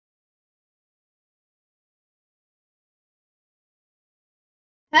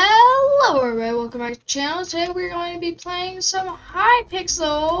Hello everybody, welcome back to the channel. Today we're going to be playing some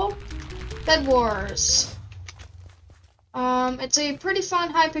high-pixel Bed Wars. It's a pretty fun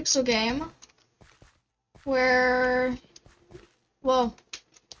high-pixel game where, well,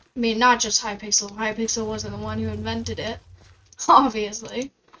 I mean not just high-pixel. High-pixel wasn't the one who invented it,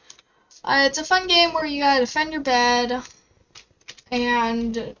 obviously. It's a fun game where you gotta defend your bed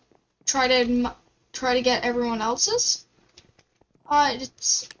and try to get everyone else's.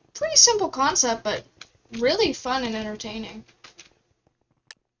 It's a pretty simple concept, but really fun and entertaining.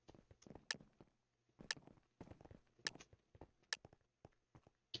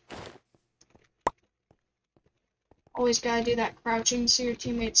 Always gotta do that crouching so your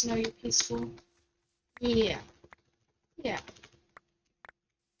teammates know you're peaceful. Yeah. Yeah.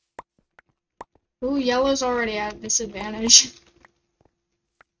 Ooh, yellow's already at a disadvantage.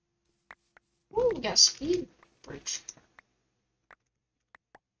 Ooh, we got a speed bridge.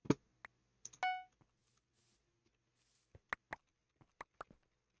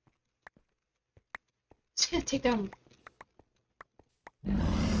 It's gonna take down.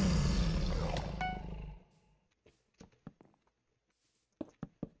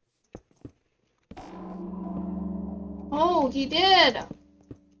 Oh, he did!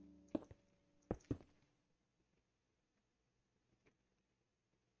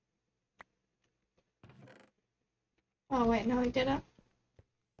 Oh, wait, no, he didn't.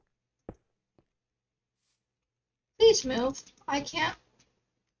 Please move. I can't.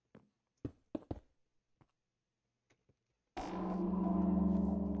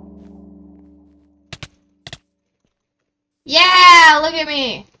 Yeah, look at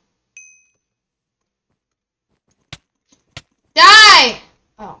me! Die!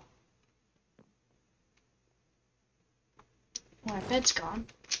 Oh. My bed's gone.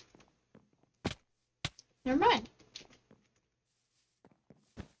 Never mind.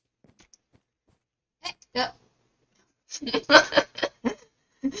 Hey, yep. That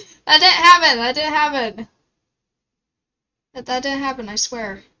didn't happen. That didn't happen. That didn't happen, I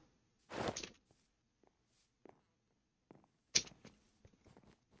swear.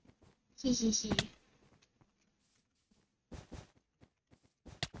 Hee hee hee.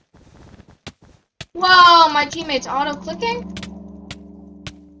 Whoa, my teammate's auto-clicking?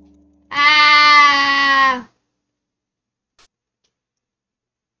 Ah!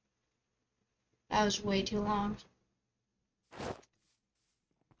 That was way too long.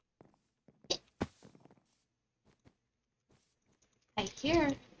 I hear.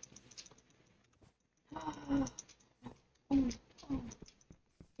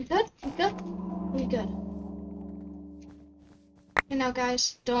 We good? We good? We good. Okay, now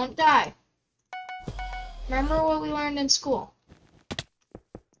guys, don't die. Remember what we learned in school.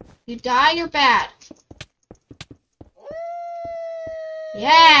 You die, you're bad.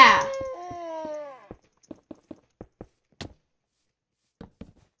 Yeah!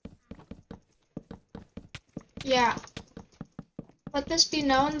 Yeah. Let this be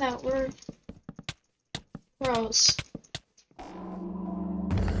known that we're pros.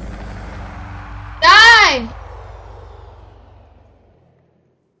 Die!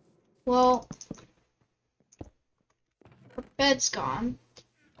 Well, our bed's gone.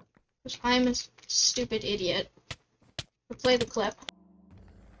 Because I'm a stupid idiot. We'll play the clip.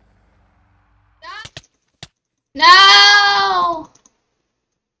 No!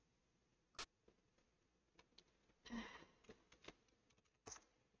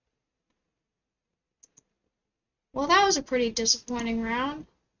 Well, that was a pretty disappointing round.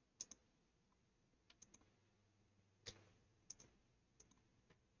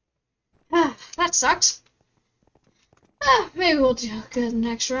 That sucks. Maybe we'll do good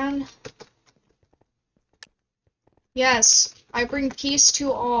next round. Yes, I bring peace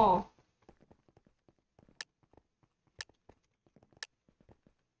to all.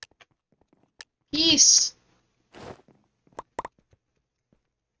 Peace.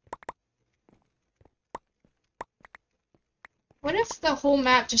 What if the whole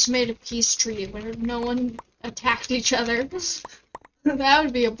map just made a peace treaty where no one attacked each other? That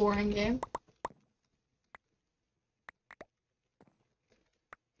would be a boring game.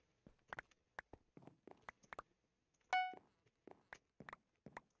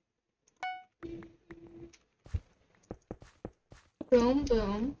 Boom,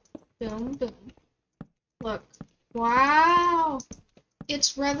 boom, boom, boom. Look. Wow!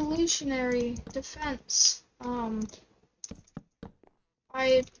 It's revolutionary defense.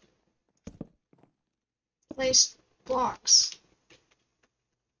 I placed blocks.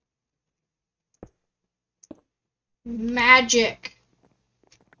 Magic.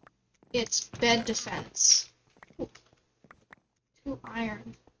 It's bed defense. 2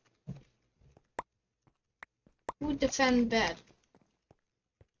 iron. Who would defend bed?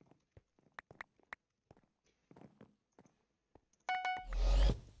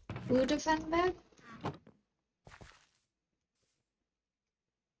 Who would defend bed?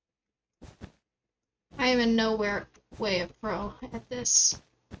 I am in nowhere way a pro at this.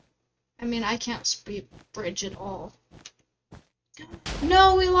 I mean, I can't speed bridge at all.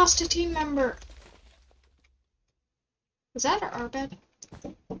 No, we lost a team member. Was that our bed?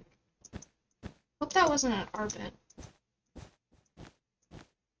 Hope that wasn't an our bed.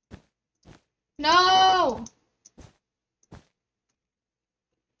 No!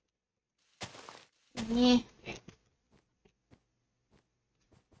 Meh.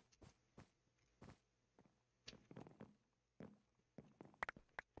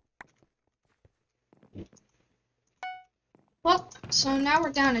 Well, so now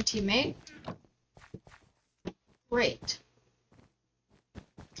we're down a teammate. Great.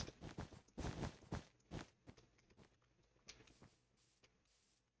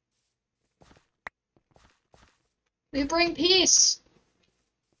 We bring peace.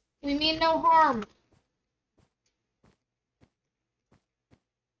 We mean no harm.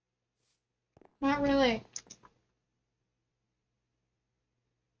 Not really.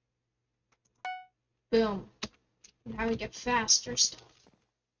 Boom. Now we get faster stuff.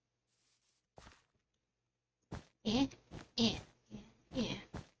 Eh, eh, eh, eh.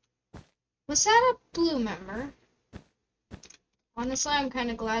 Was that a blue member? Honestly, I'm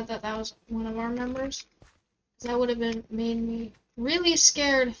kind of glad that that was one of our members. Because that would have made me really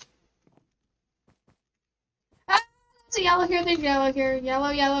scared. Ah, there's a yellow here, there's yellow here.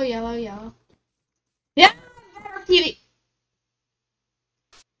 Yellow, yellow, yellow, yellow. Yeah, better PV.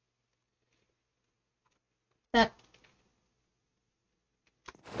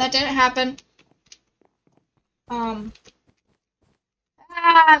 That didn't happen. I'm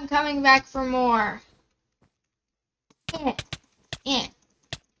coming back for more. Eh, eh,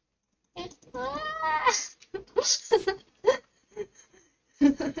 eh. Ah.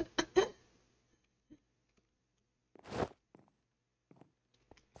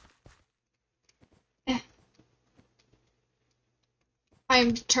 I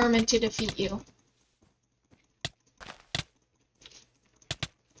am determined to defeat you.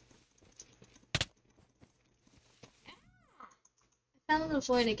 I found the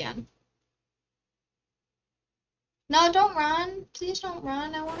void again. No, don't run. Please don't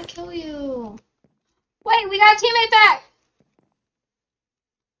run. I want to kill you. Wait, we got a teammate back!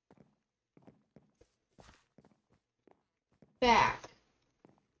 Back.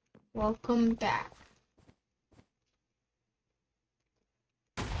 Welcome back.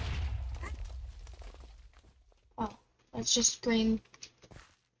 Oh, that's just green.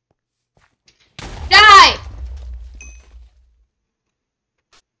 Die!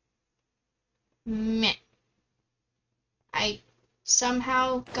 Meh. I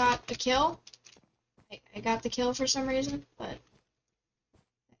somehow got the kill. I got the kill for some reason, but I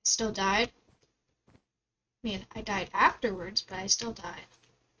still died. I mean, I died afterwards, but I still died.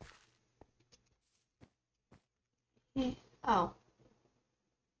 Oh.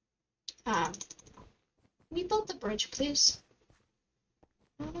 Can we build the bridge, please?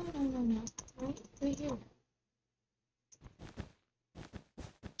 No, no, no, no, no. Right here.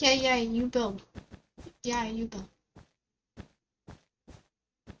 Yeah, you build. Yeah, you build.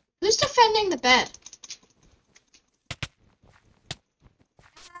 Who's defending the bed?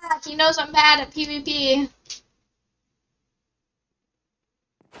 Ah, he knows I'm bad at PvP.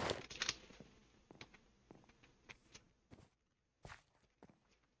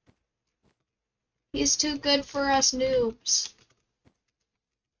 He's too good for us noobs.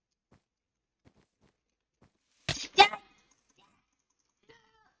 Yeah.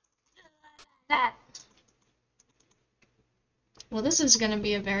 That. Well, this is going to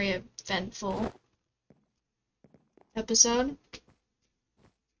be a very eventful episode.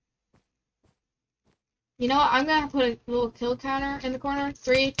 You know what? I'm going to put a little kill counter in the corner.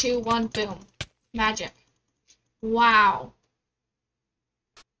 3, 2, 1, boom. Magic. Wow.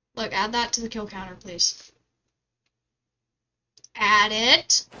 Look, add that to the kill counter, please. Add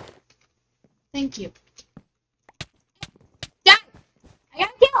it. Thank you. Yeah! I got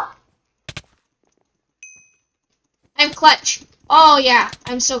a kill! I'm clutch. Oh, yeah.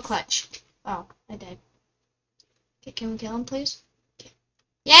 I'm so clutch. Oh, I did. Okay, can we kill him, please? Okay.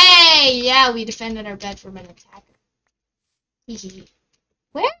 Yay! Yeah, we defended our bed from an attacker. Hehe.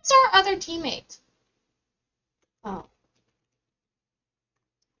 Where's our other teammate? Oh.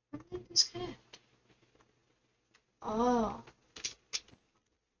 How did they disconnect? Oh.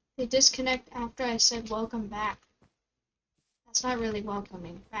 They disconnect after I said welcome back. That's not really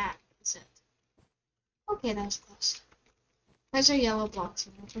welcoming back, is it? Okay, that was close. Those are yellow blocks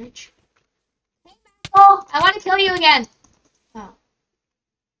in the bridge. Oh, I want to kill you again! Oh.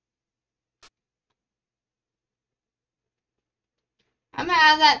 I'm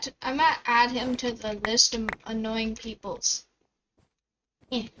gonna add him to the list of annoying peoples.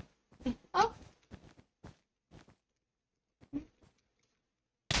 Yeah. Oh.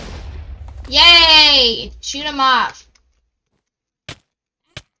 Yay! Shoot him off.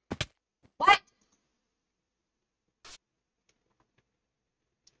 What?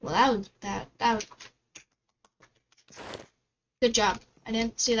 Well, that was good job. I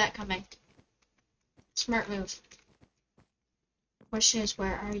didn't see that coming. Smart move. Question is,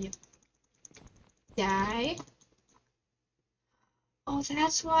 where are you? Die. Oh,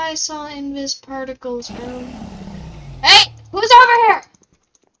 that's why I saw invis particles earlier. Hey! Who's over here?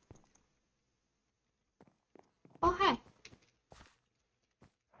 Oh, hi.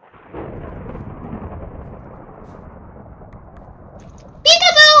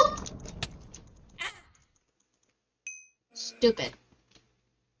 Peekaboo! Stupid.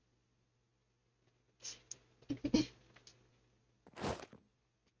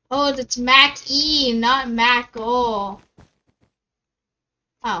 Oh, it's Mac E, not Mac O.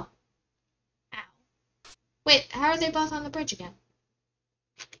 Oh. Ow. Wait, how are they both on the bridge again?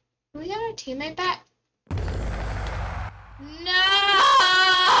 We got our teammate back? No!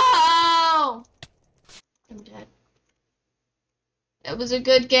 I'm dead. It was a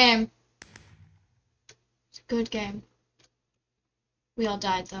good game. It's a good game. We all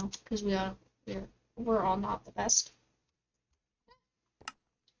died though, because we're all not the best.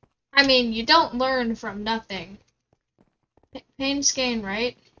 I mean, you don't learn from nothing. Pain's gain,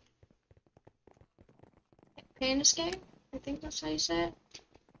 right? Pain is gain? I think that's how you say it.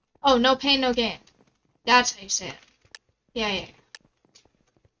 Oh, no pain, no gain. That's how you say it. Yeah.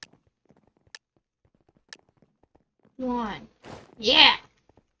 One. Yeah!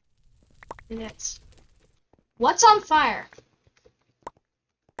 Yes. What's on fire?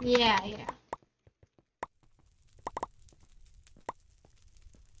 Yeah.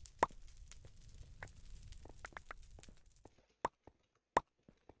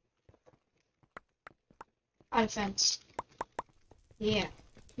 Our defense. Yeah,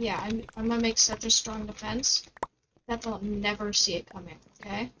 I'm gonna make such a strong defense that they'll never see it coming,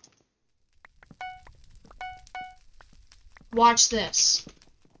 okay? Watch this.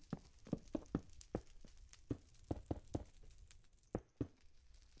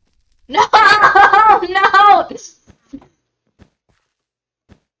 No! No!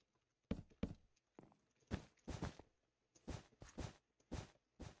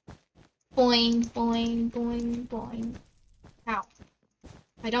 Boing, boing, boing, boing. Ow.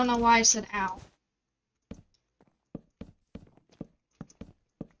 I don't know why I said ow.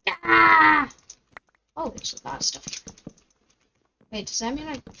 Ah! Oh, there's a lot of stuff here. Wait, does that mean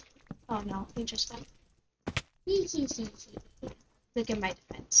I... Oh no, he just went. Look at my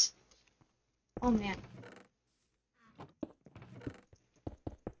defense. Oh man.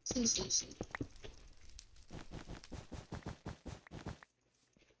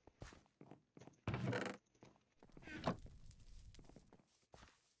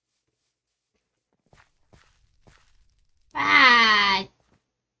 Ah!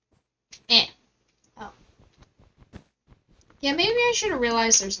 Oh. Yeah, maybe I should have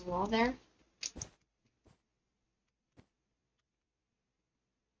realized there's a wall there.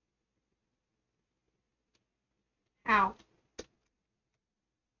 Ow.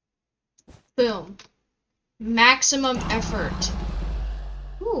 Boom. Maximum effort.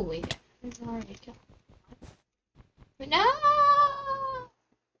 Ooh, wait. There's already a kill. But no!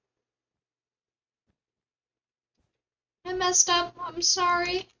 I messed up. I'm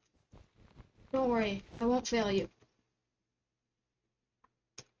sorry. Don't worry. I won't fail you.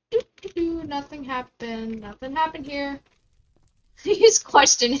 Nothing happened. Nothing happened here. He's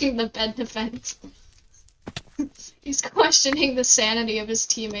questioning the bed defense. He's questioning the sanity of his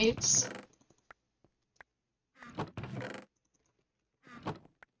teammates.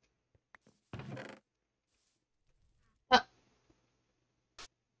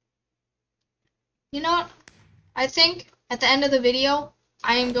 You know what? I think at the end of the video,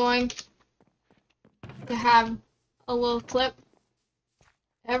 I am going to have a little clip.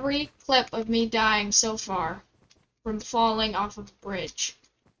 Every clip of me dying so far from falling off of a bridge.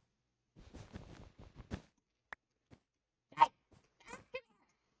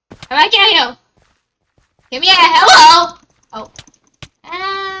 Come on, get you! Give me a hello! Oh.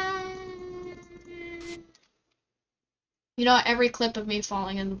 You know, every clip of me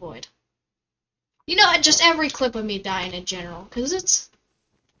falling in the void. You know, just every clip of me dying in general, because it's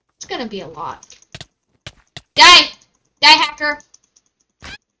gonna be a lot. Die! Die, hacker!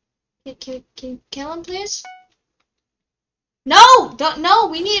 Can you kill him, please? No! Don't, no,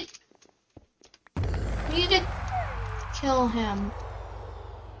 we need to kill him.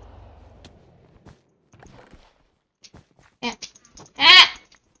 Eh. Eh!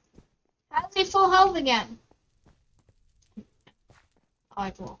 How's he full health again?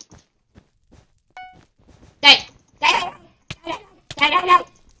 Alright, cool. Die! Die! Die! Die! Die! Die!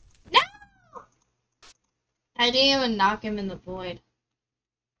 No! I didn't even knock him in the void.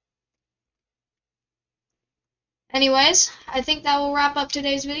 Anyways, I think that will wrap up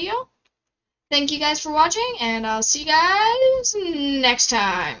today's video. Thank you guys for watching, and I'll see you guys next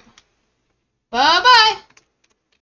time. Bye-bye!